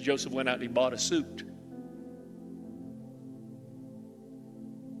friends. Joseph went out and he bought a suit.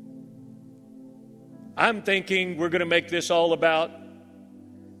 I'm thinking we're going to make this all about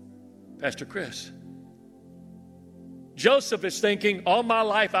Pastor Chris. Joseph is thinking, all my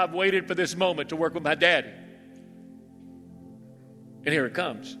life I've waited for this moment to work with my daddy. And here it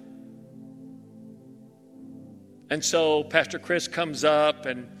comes. And so Pastor Chris comes up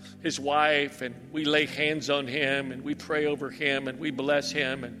and his wife, and we lay hands on him and we pray over him and we bless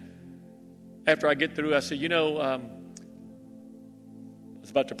him. And after I get through, I said, I was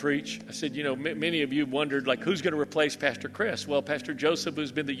about to preach. I said, many of you wondered, who's going to replace Pastor Chris? Well, Pastor Joseph,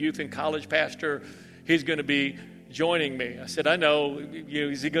 who's been the youth and college pastor, he's going to be joining me. I said, I know.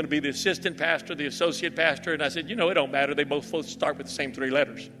 Is he going to be the assistant pastor, the associate pastor? And I said, it don't matter. They both start with the same 3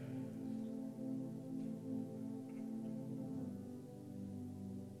 letters.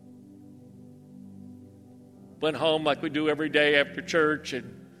 Went home like we do every day after church,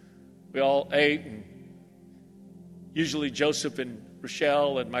 and we all ate. And usually Joseph and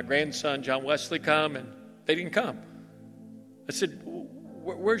Rochelle and my grandson, John Wesley, come, and they didn't come. I said,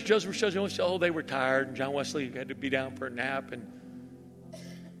 where's Joseph, Rochelle? John Wesley? Oh, they were tired, and John Wesley had to be down for a nap. And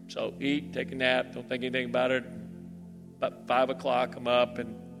so eat, take a nap, don't think anything about it. About 5 o'clock, I'm up,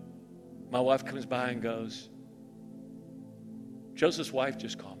 and my wife comes by and goes, Joseph's wife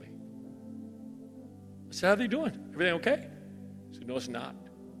just called me. I said, how are they doing? Everything okay? She said, no, it's not.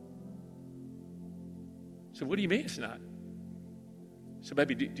 I said, what do you mean it's not? I said,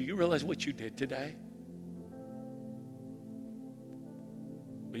 baby, do you realize what you did today?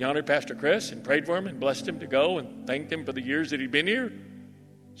 We honored Pastor Chris and prayed for him and blessed him to go and thanked him for the years that he'd been here.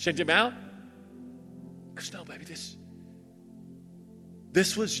 Sent him out. Because no, baby,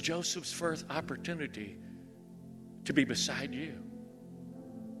 this was Joseph's first opportunity to be beside you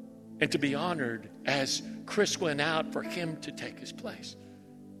and to be honored as Chris went out for him to take his place.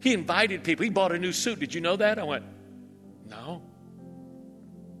 He invited people. He bought a new suit. Did you know that? I went, no.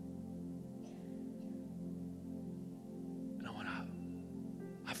 And I went,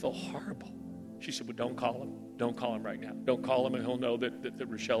 I feel horrible. She said, well, don't call him. Don't call him right now. Don't call him, and he'll know that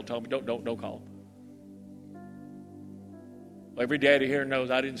Rochelle told me. Don't call him. Well, every daddy here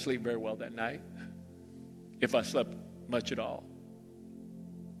knows I didn't sleep very well that night, if I slept much at all.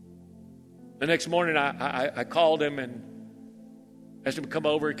 The next morning, I called him and asked him to come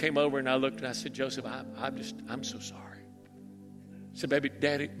over. He came over, and I looked, and I said, Joseph, I'm so sorry. I said, baby,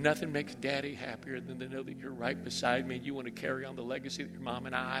 Daddy, nothing makes Daddy happier than to know that you're right beside me and you want to carry on the legacy that your mom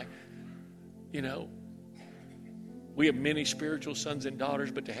and I, we have many spiritual sons and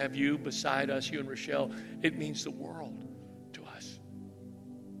daughters, but to have you beside us, you and Rochelle, it means the world to us.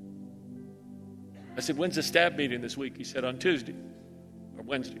 I said, when's the staff meeting this week? He said, on Tuesday or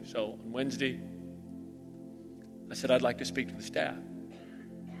Wednesday. So on Wednesday, I said, I'd like to speak to the staff.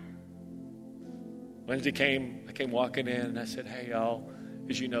 Wednesday came, I came walking in, and I said, hey, y'all,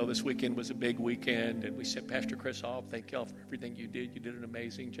 as you know, this weekend was a big weekend, and we sent Pastor Chris off. Thank y'all for everything you did. You did an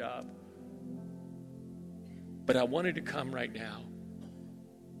amazing job. But I wanted to come right now,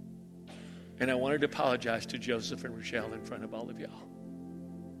 and I wanted to apologize to Joseph and Rochelle in front of all of y'all.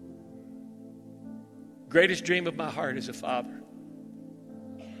 Greatest dream of my heart as a father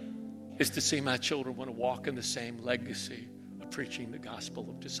is to see my children want to walk in the same legacy of preaching the gospel,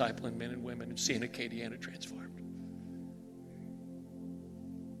 of discipling men and women, and seeing Acadiana transformed.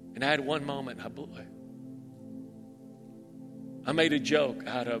 And I had one moment, I blew it. I made a joke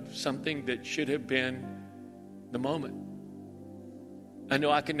out of something that should have been the moment. I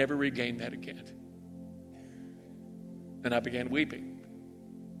know I can never regain that again. And I began weeping.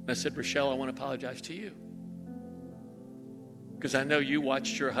 And I said, Rochelle, I want to apologize to you. Because I know you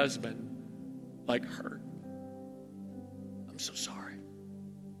watched your husband hurt. I'm so sorry.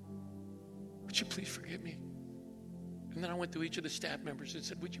 Would you please forgive me? And then I went to each of the staff members and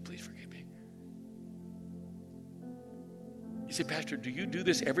said, would you please forgive me? You say, Pastor, do you do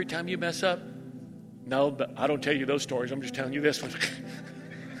this every time you mess up? No, but I don't tell you those stories. I'm just telling you this one.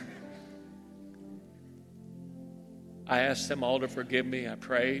 I asked them all to forgive me. I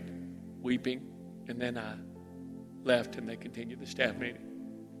prayed, weeping, and then I left, and they continued the staff meeting.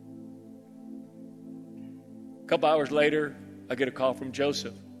 A couple hours later, I get a call from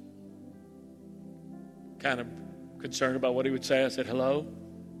Joseph. Kind of concerned about what he would say. I said, hello?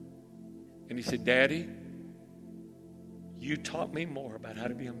 And he said, Daddy, you taught me more about how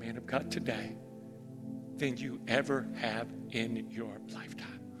to be a man of God today than you ever have in your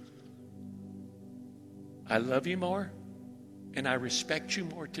lifetime. I love you more, and I respect you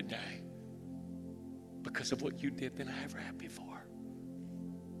more today because of what you did than I ever have before.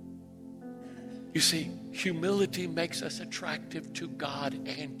 You see, humility makes us attractive to God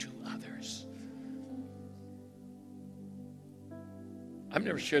and to others. I've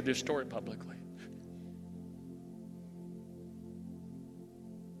never shared this story publicly.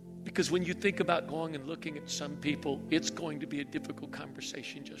 Because when you think about going and looking at some people, it's going to be a difficult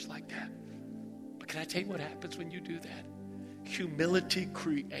conversation just like that. But can I tell you what happens when you do that? Humility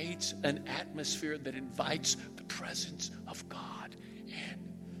creates an atmosphere that invites the presence of God in.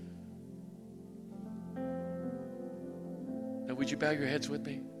 Now, would you bow your heads with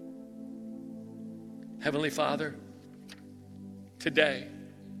me? Heavenly Father, today,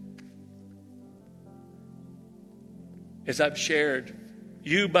 as I've shared,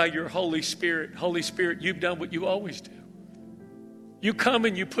 you by your Holy Spirit, you've done what you always do. You come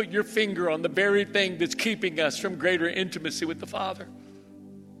and you put your finger on the very thing that's keeping us from greater intimacy with the Father,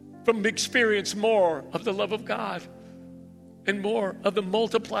 from experience more of the love of God and more of the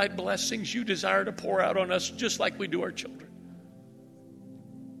multiplied blessings you desire to pour out on us, just like we do our children.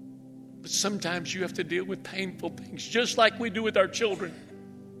 But sometimes you have to deal with painful things, just like we do with our children,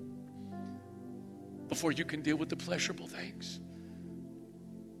 before you can deal with the pleasurable things.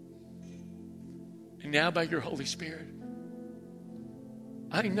 And now by your Holy Spirit,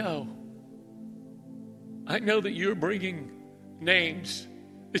 I know that you're bringing names,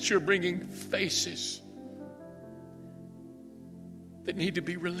 that you're bringing faces that need to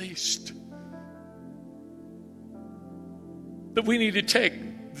be released. That we need to take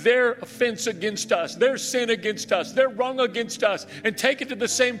their offense against us, their sin against us, their wrong against us, and take it to the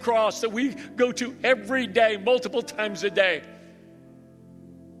same cross that we go to every day, multiple times a day,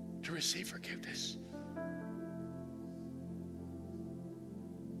 to receive forgiveness.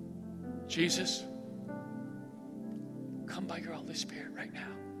 Jesus, come by your Holy Spirit right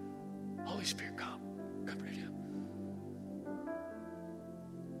now. Holy Spirit, come. Come right now.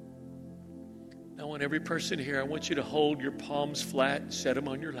 I want every person here, I want you to hold your palms flat and set them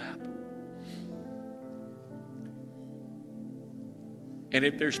on your lap. And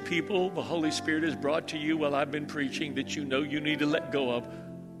if there's people the Holy Spirit has brought to you while I've been preaching that you know you need to let go of,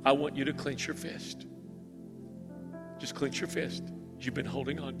 I want you to clench your fist. Just clench your fist. You've been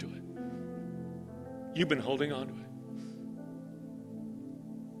holding on to it. You've been holding on to it.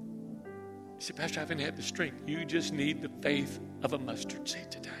 You say, Pastor, I haven't had the strength. You just need the faith of a mustard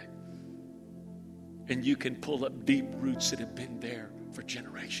seed today. and you can pull up deep roots that have been there for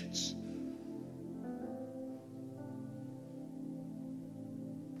generations.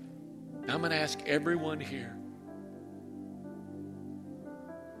 Now I'm going to ask everyone here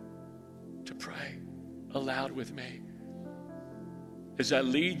to pray aloud with me as I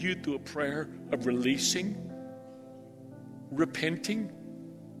lead you through a prayer of releasing, repenting,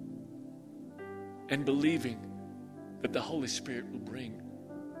 and believing that the Holy Spirit will bring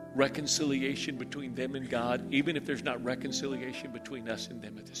reconciliation between them and God, even if there's not reconciliation between us and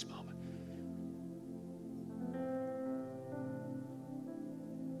them at this moment.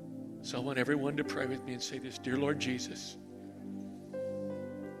 So I want everyone to pray with me and say this: Dear Lord Jesus,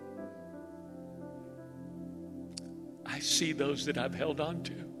 I see those that I've held on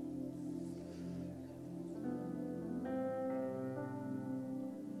to.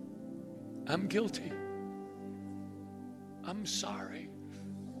 I'm guilty. I'm sorry.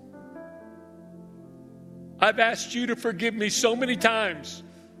 I've asked you to forgive me so many times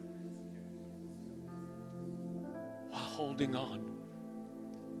while holding on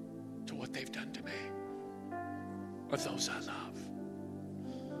to what they've done to me or those I love.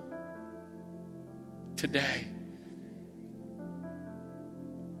 Today,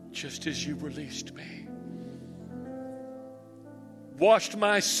 just as you released me, washed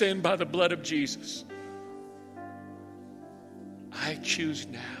my sin by the blood of Jesus, I choose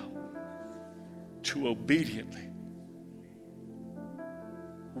now to obediently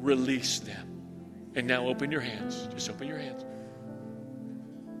release them. And now open your hands. Just open your hands.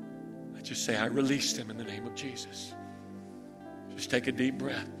 Let's just say, I release them in the name of Jesus. Just take a deep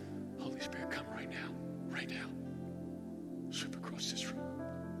breath. Holy Spirit, come right now. Right now. Sweep across this room.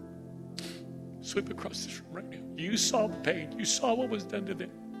 Sweep across this room right now. You saw the pain. You saw what was done to them.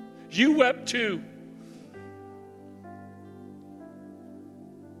 You wept too.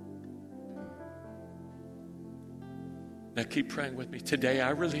 Now keep praying with me. Today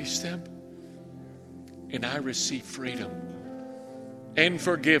I release them and I receive freedom and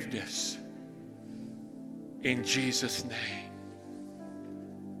forgiveness in Jesus' name.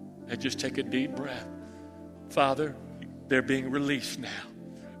 Now just take a deep breath. Father, they're being released now.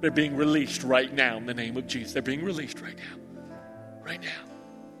 They're being released right now in the name of Jesus. They're being released right now. Right now.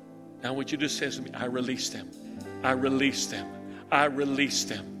 Now I want you to say to me, I release them. I release them. I release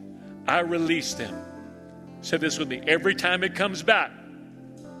them. I release them. Say this with me. Every time it comes back,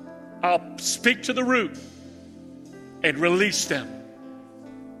 I'll speak to the root and release them.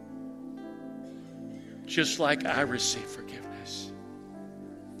 Just like I receive forgiveness.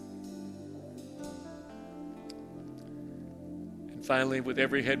 And finally, with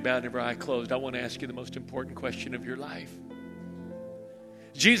every head bowed and every eye closed, I want to ask you the most important question of your life.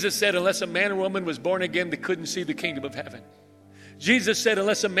 Jesus said, unless a man or woman was born again, they couldn't see the kingdom of heaven. Jesus said,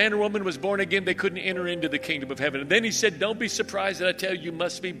 unless a man or woman was born again, they couldn't enter into the kingdom of heaven. And then he said, don't be surprised that I tell you, you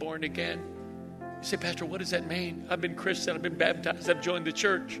must be born again. You say, Pastor, what does that mean? I've been Christian, I've been baptized, I've joined the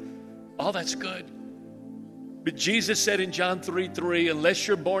church. All that's good. But Jesus said in John 3:3, unless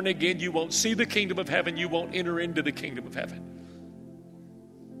you're born again, you won't see the kingdom of heaven, you won't enter into the kingdom of heaven.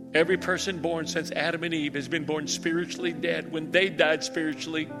 Every person born since Adam and Eve has been born spiritually dead. When they died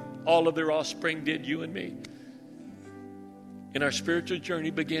spiritually, all of their offspring did, you and me. And our spiritual journey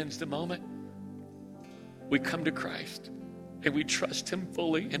begins the moment we come to Christ and we trust him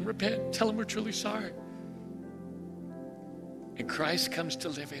fully and repent. Tell him we're truly sorry. And Christ comes to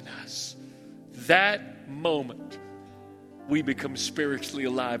live in us. That moment, we become spiritually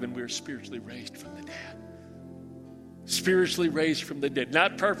alive and we're spiritually raised from the dead. Spiritually raised from the dead.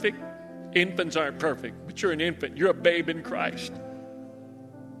 Not perfect. Infants aren't perfect, but you're an infant. You're a babe in Christ.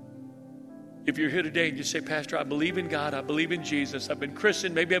 If you're here today and you say, Pastor, I believe in God, I believe in Jesus, I've been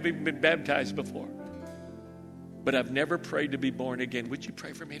Christian, maybe I've even been baptized before, but I've never prayed to be born again. Would you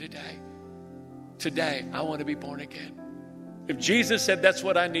pray for me today? Today, I want to be born again. If Jesus said that's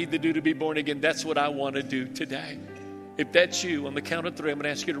what I need to do to be born again, that's what I want to do today. If that's you, on the count of 3, I'm going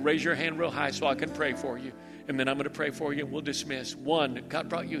to ask you to raise your hand real high so I can pray for you. And then I'm going to pray for you and we'll dismiss. 1, God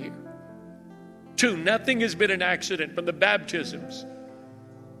brought you here. 2, nothing has been an accident from the baptisms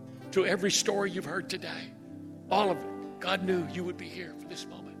to every story you've heard today. All of it. God knew you would be here for this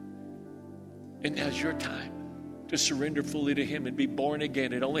moment. And now's your time to surrender fully to him and be born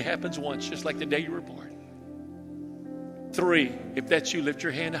again. It only happens once, just like the day you were born. 3, if that's you, lift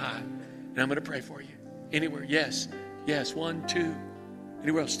your hand high. And I'm going to pray for you. Anywhere. Yes. Yes. 1, 2.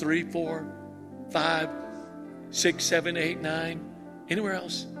 Anywhere else? 3, 4, 5, 6, 7, 8, 9. Anywhere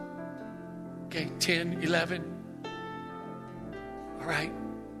else? Okay. 10, 11. All right.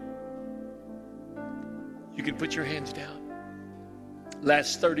 You can put your hands down.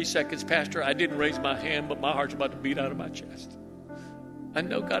 Last 30 seconds, Pastor, I didn't raise my hand, but my heart's about to beat out of my chest. I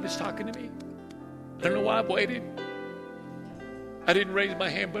know God is talking to me. I don't know why I've waited. I didn't raise my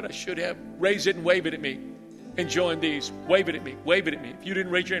hand, but I should have. Raise it and wave it at me. And join these. Wave it at me. Wave it at me. If you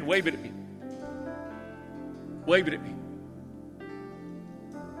didn't raise your hand, wave it at me. Wave it at me.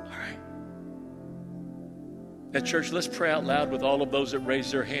 All right. Now, church, let's pray out loud with all of those that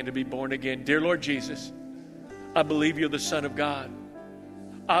raised their hand to be born again. Dear Lord Jesus, I believe you're the Son of God.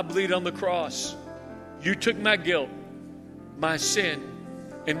 I bleed on the cross. You took my guilt, my sin,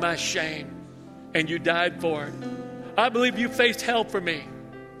 and my shame, and you died for it. I believe you faced hell for me,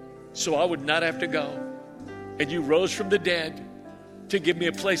 so I would not have to go. And you rose from the dead to give me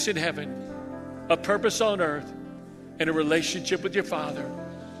a place in heaven, a purpose on earth, and a relationship with your Father.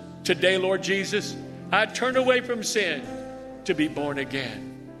 Today, Lord Jesus, I turn away from sin to be born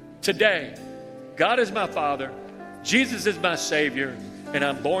again. Today, God is my Father, Jesus is my Savior, and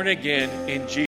I'm born again in Jesus' name.